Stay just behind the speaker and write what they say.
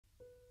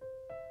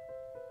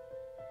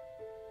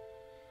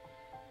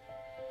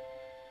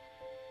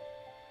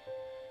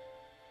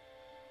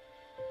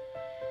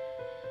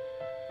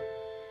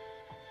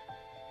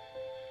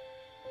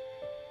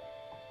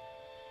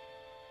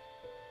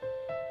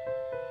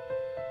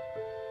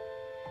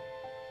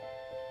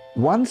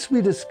Once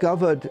we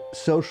discovered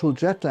social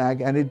jet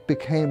lag and it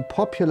became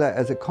popular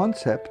as a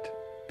concept,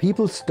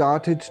 people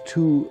started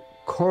to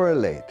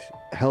correlate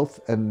health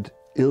and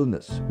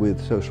illness with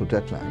social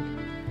jet lag.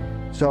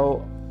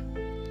 So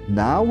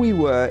now we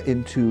were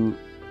into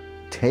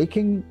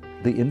taking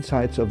the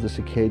insights of the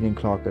circadian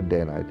clock and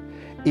daylight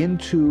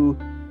into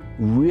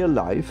real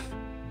life,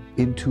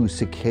 into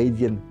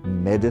circadian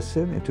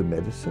medicine,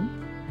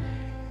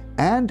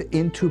 and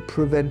into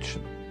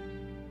prevention,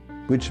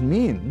 which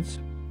means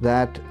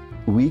that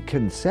we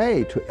can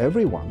say to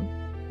everyone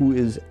who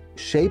is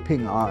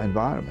shaping our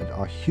environment,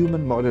 our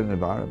human modern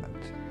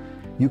environment,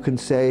 you can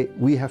say,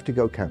 we have to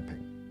go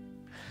camping.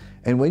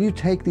 And when you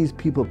take these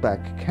people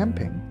back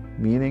camping,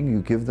 meaning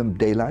you give them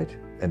daylight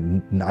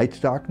and night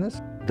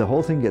darkness, the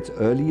whole thing gets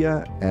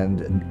earlier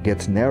and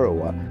gets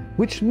narrower,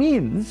 which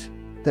means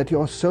that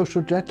your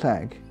social jet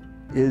lag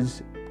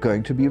is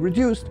going to be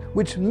reduced,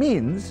 which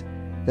means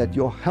that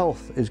your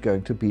health is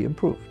going to be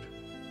improved.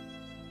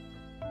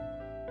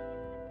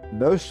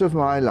 Most of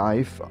my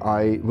life,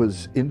 I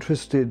was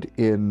interested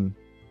in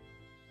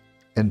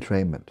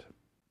entrainment,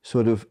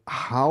 sort of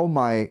how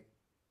my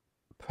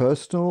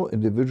personal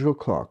individual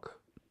clock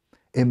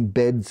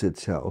embeds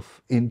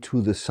itself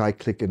into the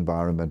cyclic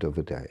environment of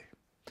a day.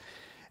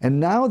 And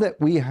now that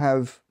we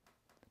have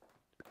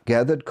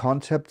gathered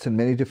concepts in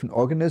many different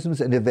organisms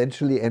and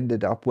eventually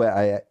ended up where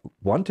I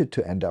wanted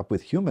to end up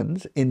with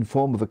humans in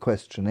form of a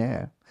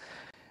questionnaire,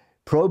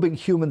 probing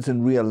humans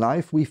in real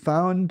life, we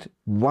found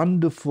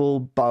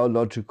wonderful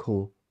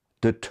biological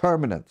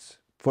determinants.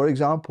 For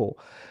example,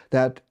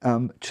 that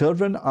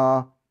children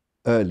are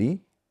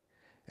early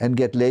and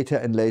get later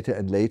and later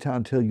and later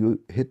until you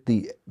hit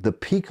the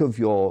peak of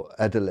your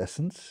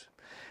adolescence,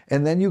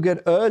 and then you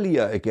get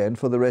earlier again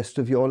for the rest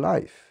of your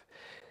life,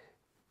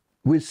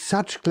 with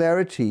such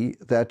clarity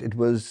that it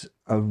was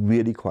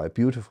really quite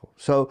beautiful.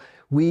 So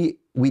we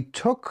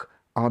took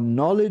our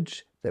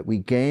knowledge that we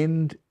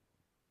gained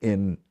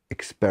in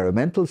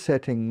experimental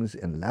settings,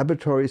 in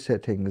laboratory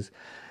settings,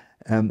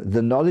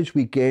 the knowledge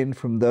we gained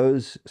from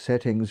those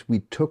settings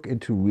we took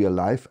into real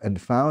life and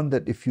found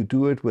that if you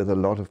do it with a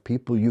lot of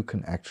people, you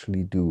can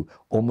actually do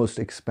almost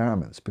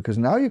experiments. Because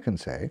now you can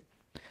say,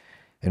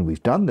 and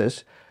we've done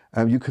this,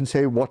 you can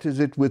say, what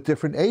is it with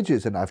different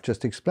ages? And I've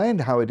just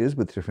explained how it is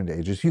with different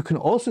ages. You can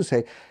also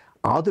say,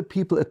 are the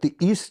people at the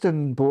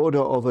eastern border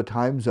of a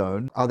time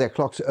zone, are their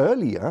clocks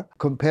earlier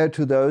compared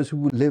to those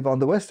who live on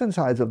the western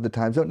sides of the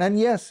time zone? And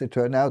yes, it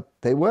turned out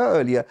they were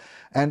earlier.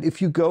 And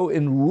if you go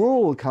in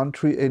rural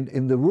country,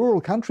 in the rural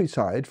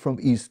countryside from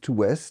east to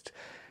west,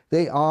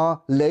 they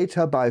are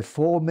later by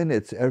 4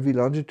 minutes every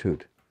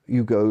longitude.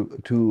 You go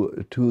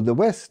to the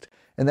west,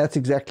 and that's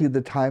exactly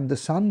the time the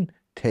sun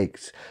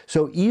takes.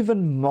 So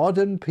even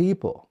modern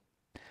people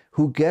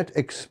who get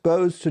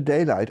exposed to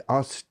daylight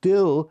are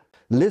still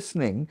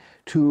listening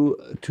to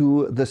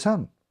the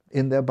sun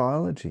in their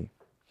biology.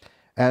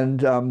 And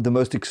the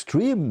most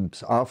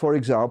extremes are, for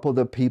example,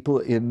 the people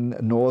in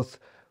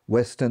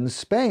northwestern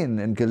Spain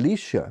and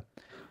Galicia,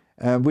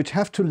 which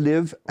have to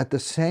live at the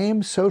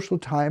same social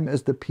time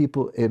as the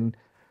people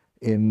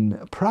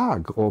in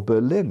Prague or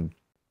Berlin.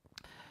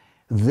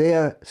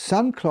 Their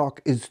sun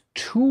clock is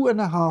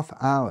 2.5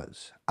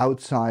 hours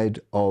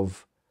outside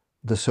of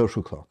the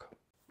social clock,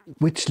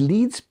 which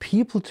leads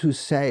people to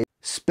say,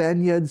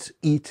 Spaniards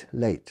eat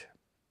late.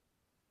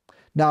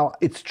 Now,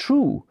 it's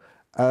true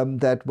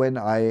that when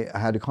I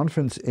had a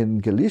conference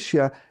in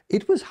Galicia, I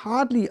was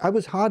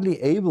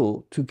hardly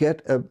able to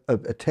get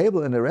a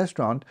table in a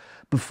restaurant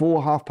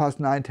before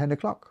 9:30, 10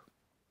 o'clock.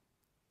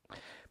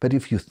 But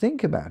if you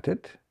think about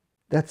it,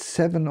 that's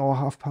 7 or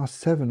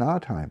 7:30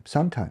 our time,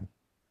 sometime.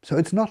 So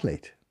it's not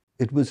late.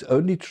 It was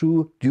only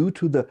true due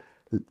to the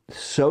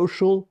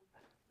social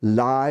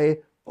lie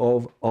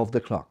of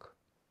the clock.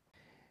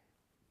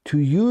 To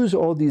use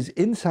all these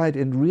insight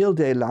in real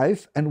day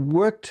life and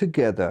work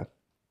together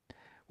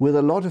with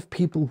a lot of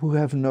people who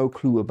have no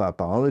clue about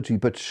biology,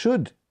 but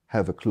should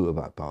have a clue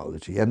about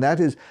biology. And that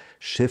is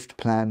shift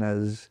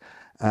planners,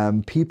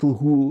 people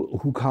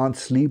who can't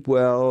sleep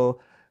well,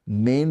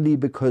 mainly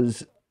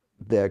because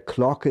their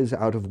clock is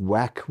out of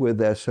whack with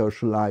their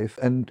social life,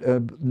 and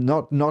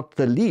not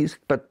the least,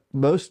 but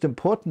most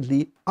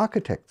importantly,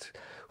 architects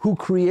who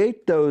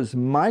create those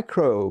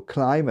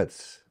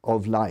microclimates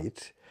of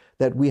light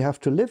that we have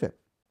to live in.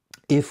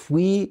 If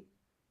we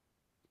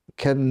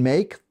can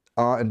make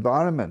our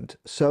environment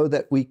so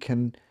that we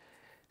can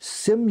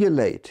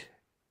simulate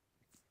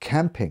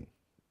camping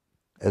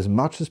as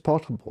much as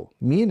possible,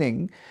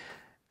 meaning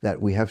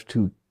that we have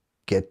to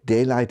get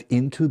daylight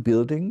into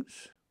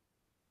buildings,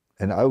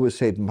 and I always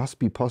say it must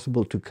be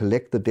possible to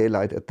collect the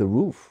daylight at the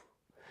roof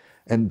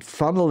and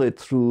funnel it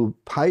through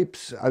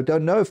pipes. I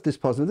don't know if this is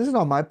possible. This is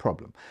not my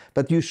problem.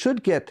 But you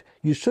should get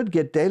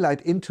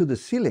daylight into the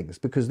ceilings,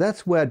 because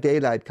that's where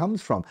daylight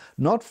comes from,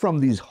 not from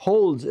these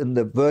holes in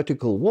the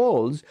vertical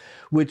walls,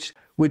 which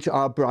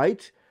are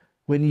bright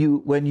when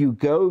you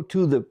go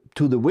to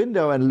the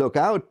window and look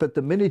out. But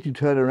the minute you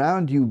turn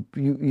around, you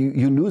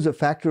lose a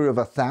factor of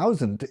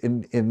 1,000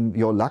 in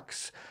your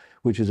lux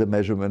which is a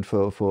measurement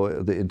for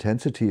the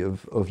intensity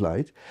of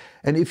light.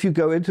 And if you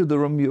go into the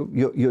room,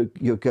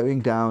 you're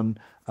going down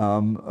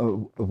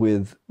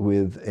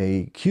with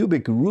a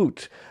cubic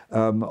root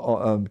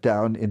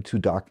down into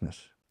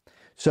darkness.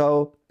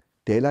 So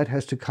daylight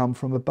has to come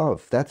from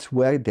above. That's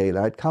where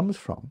daylight comes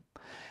from.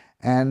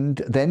 And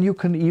then you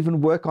can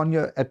even work on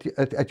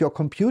at your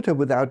computer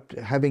without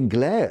having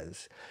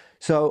glares.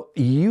 So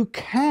you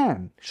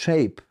can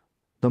shape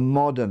the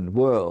modern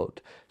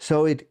world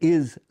so it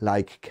is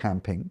like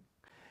camping,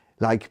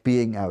 like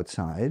being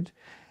outside.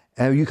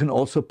 You can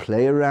also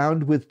play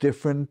around with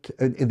different,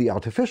 in the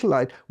artificial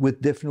light,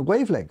 with different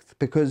wavelengths,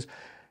 because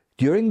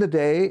during the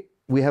day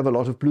we have a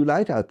lot of blue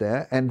light out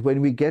there, and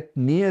when we get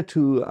near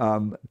to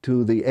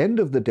the end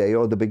of the day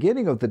or the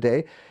beginning of the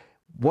day,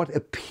 what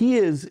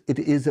appears, it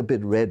is a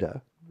bit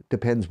redder.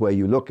 Depends where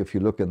you look. If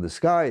you look in the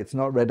sky, it's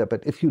not redder,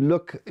 but if you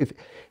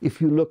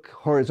look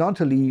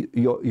horizontally,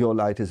 your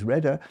light is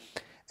redder.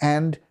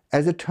 And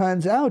as it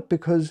turns out,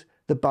 because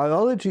the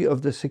biology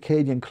of the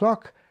circadian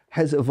clock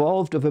has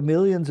evolved over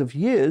millions of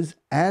years,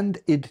 and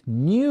it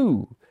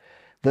knew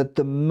that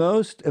the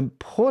most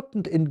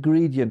important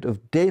ingredient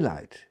of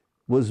daylight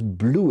was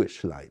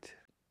bluish light.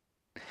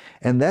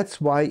 And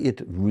that's why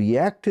it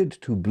reacted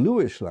to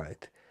bluish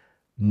light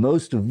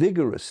most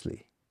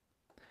vigorously.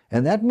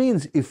 And that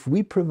means if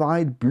we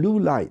provide blue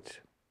light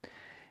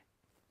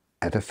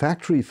at a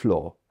factory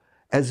floor,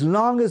 as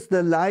long as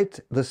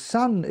the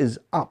sun is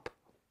up,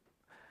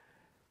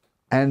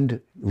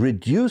 and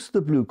reduce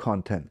the blue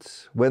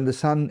contents when the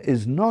sun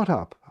is not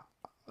up,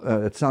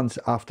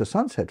 after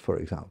sunset, for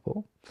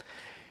example,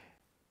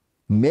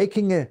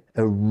 making a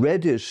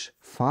reddish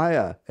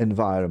fire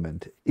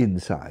environment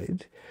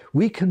inside,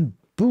 we can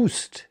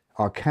boost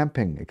our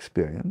camping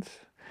experience,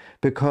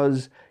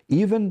 because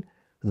even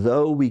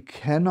though we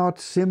cannot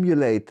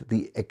simulate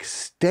the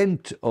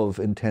extent of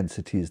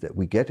intensities that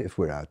we get if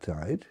we're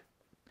outside,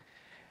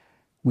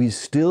 we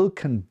still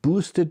can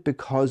boost it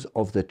because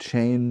of the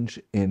change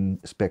in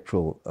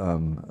spectral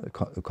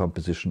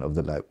composition of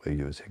the light we're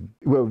using.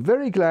 We're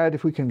very glad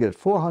if we can get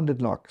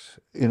 400 lux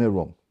in a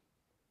room.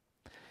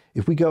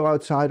 If we go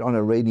outside on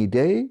a rainy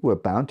day, we're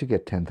bound to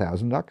get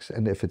 10,000 lux,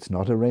 and if it's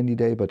not a rainy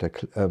day but a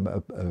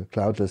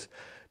cloudless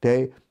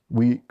day,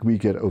 we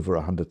get over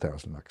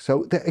 100,000 lux.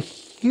 So there are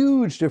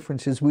huge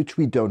differences which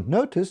we don't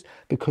notice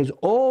because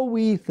all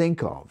we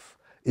think of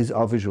is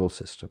our visual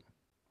system.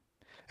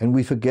 And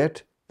we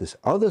forget this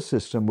other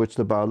system which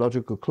the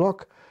biological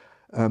clock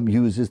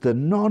uses, the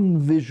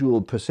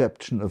non-visual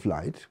perception of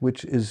light,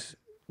 which was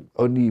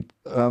only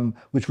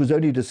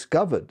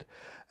discovered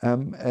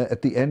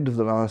at the end of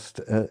the last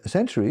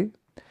century,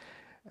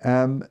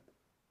 that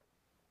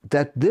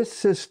this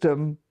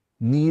system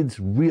needs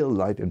real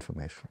light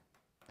information.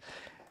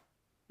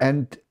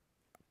 And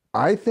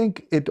I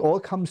think it all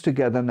comes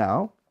together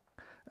now.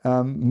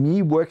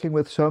 Me working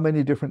with so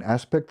many different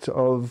aspects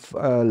of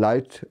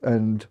light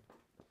and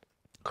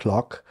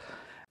clock,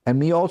 and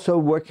me also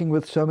working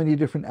with so many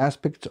different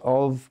aspects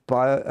of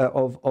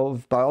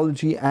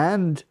biology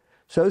and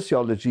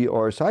sociology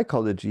or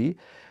psychology,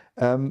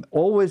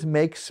 always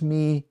makes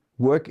me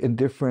work in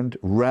different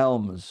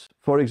realms.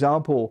 For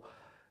example,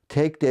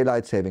 take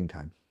daylight saving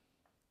time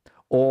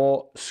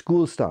or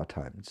school start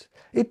times.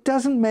 It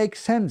doesn't make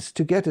sense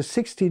to get a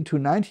 16 to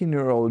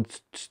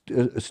 19-year-old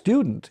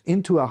student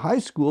into a high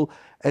school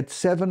at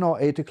 7 or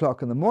 8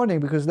 o'clock in the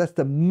morning, because that's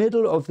the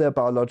middle of their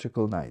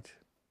biological night.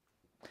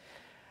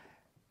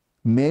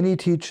 Many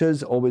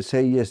teachers always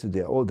say, yes,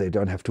 they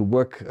don't have to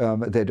work,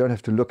 they don't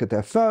have to look at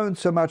their phones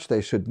so much,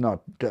 they should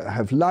not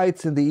have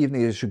lights in the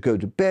evening, they should go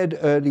to bed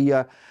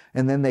earlier,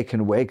 and then they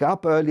can wake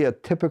up earlier.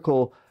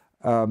 Typical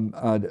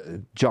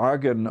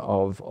jargon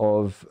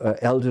of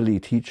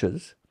elderly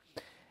teachers.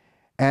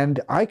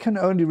 And I can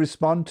only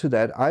respond to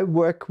that. I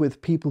work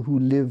with people who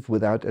live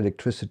without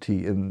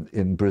electricity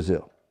in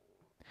Brazil.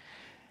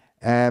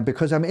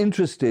 Because I'm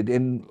interested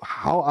in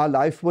how our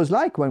life was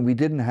like when we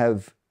didn't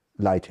have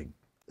lighting.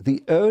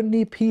 The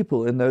only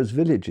people in those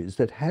villages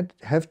that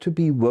have to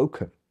be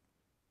woken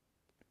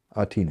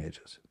are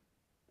teenagers.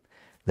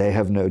 They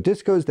have no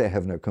discos, they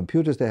have no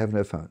computers, they have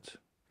no phones.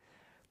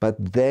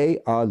 But they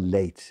are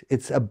late.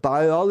 It's a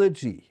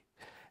biology.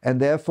 And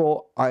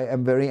therefore, I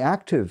am very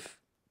active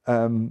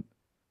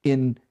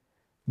in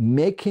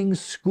making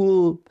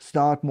school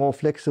start more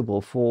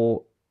flexible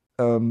for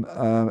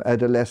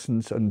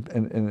adolescents and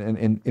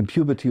in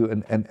puberty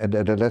and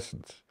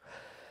adolescence.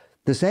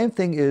 The same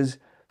thing is,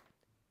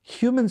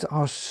 humans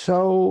are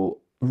so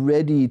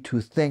ready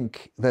to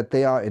think that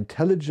they are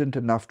intelligent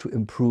enough to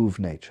improve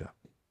nature.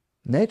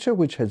 Nature,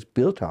 which has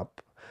built up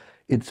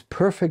its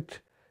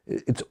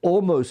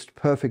almost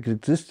perfect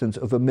existence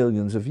over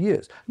millions of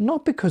years.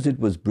 Not because it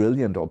was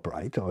brilliant or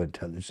bright or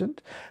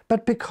intelligent,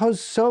 but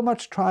because so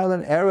much trial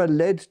and error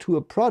led to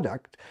a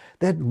product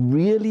that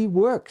really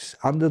works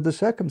under the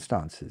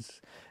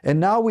circumstances. And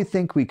now we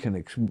think we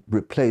can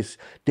replace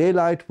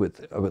daylight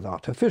with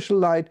artificial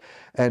light,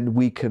 and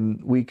we can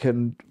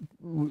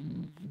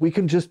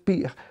just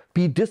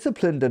be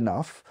disciplined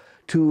enough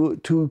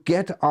to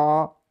get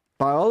our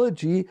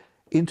biology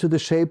into the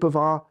shape of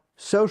our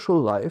social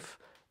life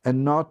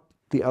and not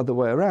the other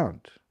way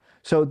around.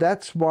 So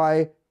that's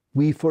why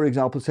we, for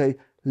example, say,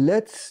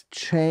 let's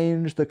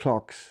change the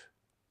clocks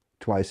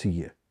twice a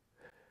year.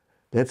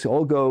 Let's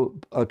all go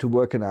to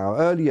work an hour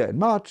earlier in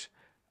March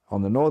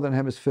on the northern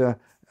hemisphere,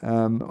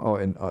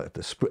 or at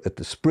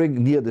the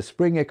spring, near the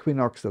spring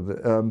equinox.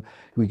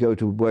 We go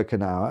to work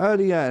an hour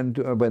earlier, and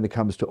when it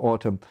comes to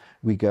autumn,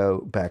 we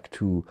go back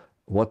to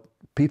what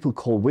people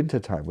call winter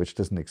time, which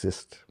doesn't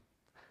exist.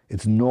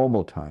 It's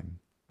normal time.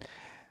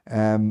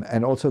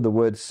 And also the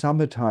word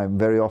summertime,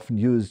 very often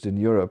used in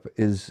Europe,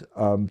 is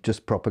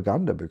just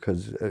propaganda,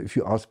 because if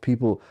you ask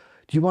people,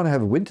 do you want to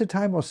have winter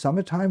time or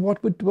summertime,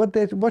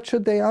 what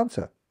should they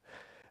answer?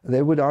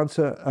 They would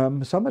answer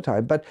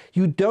summertime, but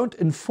you don't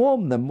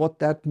inform them what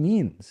that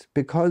means,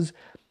 because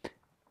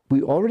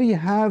we already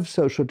have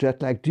social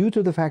jet lag due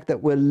to the fact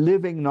that we're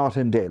living not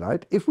in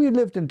daylight. If we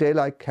lived in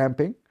daylight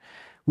camping,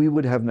 we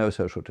would have no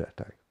social jet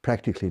lag,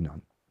 practically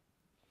none.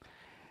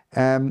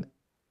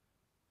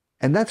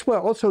 And that's where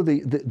also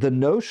the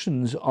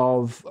notions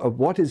of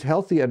what is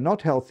healthy and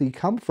not healthy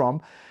come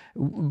from.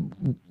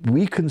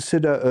 We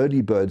consider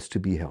early birds to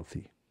be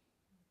healthy.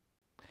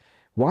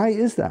 Why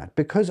is that?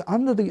 Because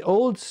under the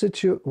old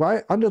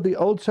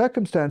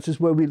circumstances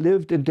where we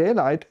lived in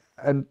daylight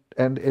and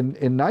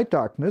in night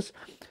darkness,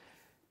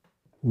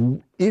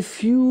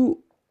 if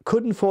you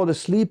couldn't fall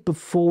asleep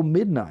before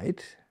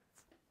midnight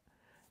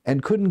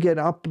and couldn't get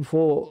up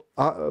before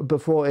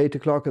 8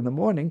 o'clock in the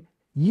morning,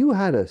 you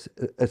had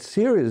a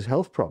serious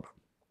health problem.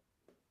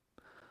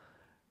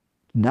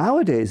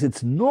 Nowadays,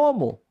 it's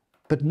normal,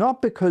 but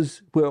not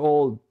because we're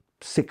all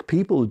sick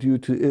people due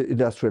to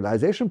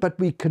industrialization, but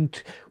we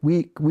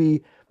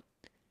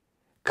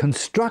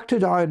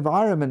constructed our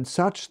environment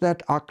such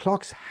that our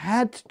clocks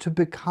had to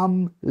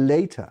become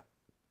later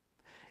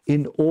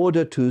in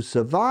order to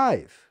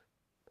survive,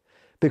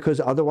 because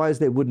otherwise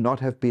they would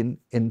not have been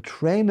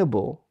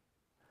entrainable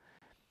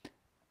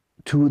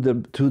to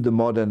the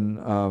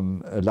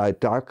modern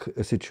light-dark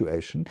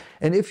situation.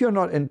 And if you're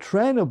not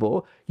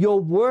entrainable, you're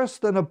worse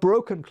than a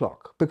broken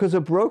clock, because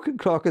a broken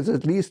clock is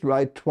at least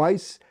right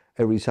twice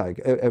every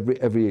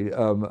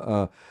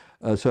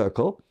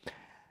circle.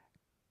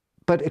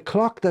 But a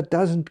clock that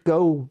doesn't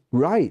go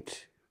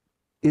right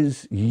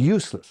is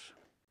useless.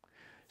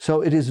 So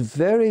it is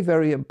very,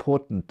 very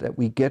important that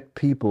we get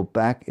people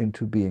back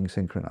into being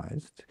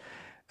synchronized.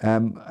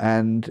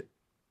 And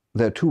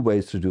there are two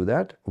ways to do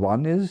that.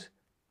 One is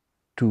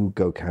to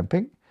go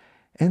camping,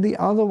 and the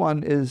other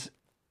one is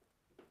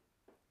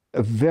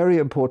a very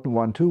important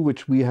one too,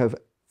 which we have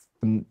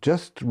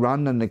just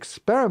run an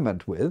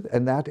experiment with,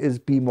 and that is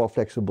be more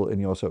flexible in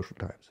your social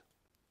times.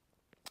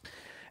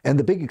 And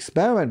the big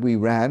experiment we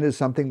ran is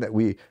something that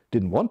we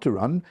didn't want to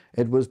run.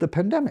 It was the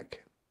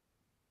pandemic.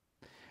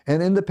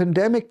 And in the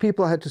pandemic,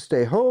 people had to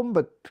stay home,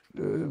 but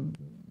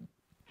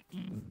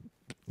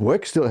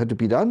work still had to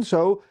be done,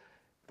 so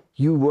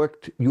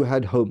you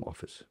had home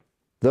office.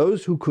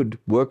 Those who could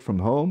work from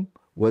home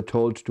were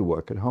told to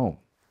work at home.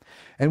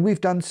 And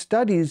we've done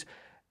studies,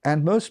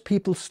 and most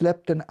people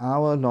slept an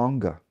hour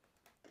longer,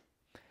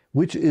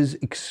 which is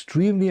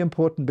extremely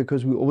important,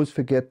 because we always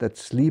forget that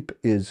sleep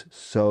is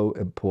so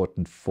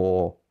important.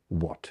 For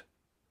what?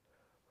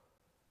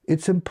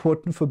 It's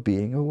important for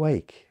being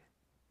awake.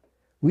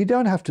 We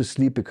don't have to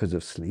sleep because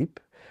of sleep.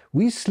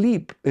 We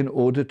sleep in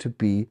order to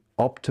be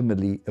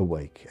optimally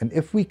awake. And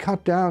if we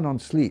cut down on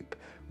sleep,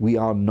 we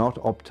are not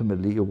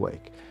optimally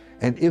awake.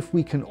 And if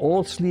we can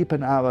all sleep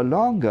an hour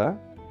longer,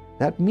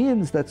 that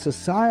means that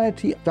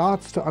society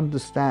starts to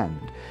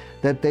understand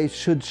that they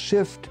should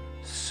shift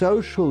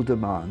social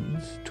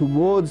demands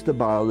towards the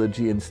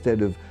biology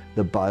instead of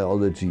the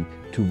biology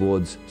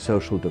towards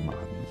social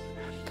demands.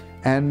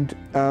 And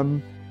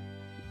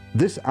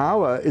this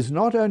hour is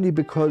not only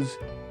because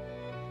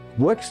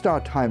work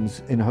start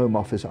times in home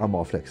office are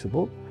more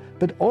flexible,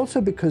 but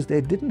also because they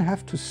didn't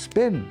have to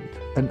spend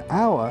an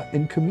hour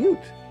in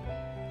commute,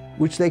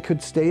 which they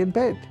could stay in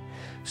bed.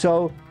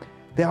 So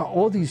there are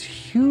all these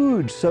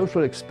huge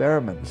social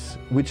experiments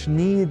which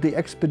need the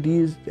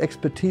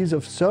expertise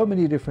of so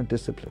many different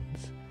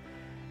disciplines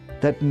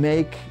that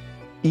make,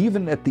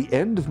 even at the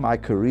end of my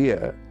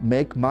career,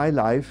 make my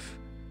life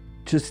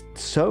just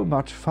so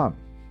much fun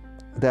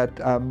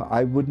that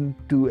I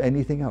wouldn't do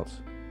anything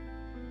else.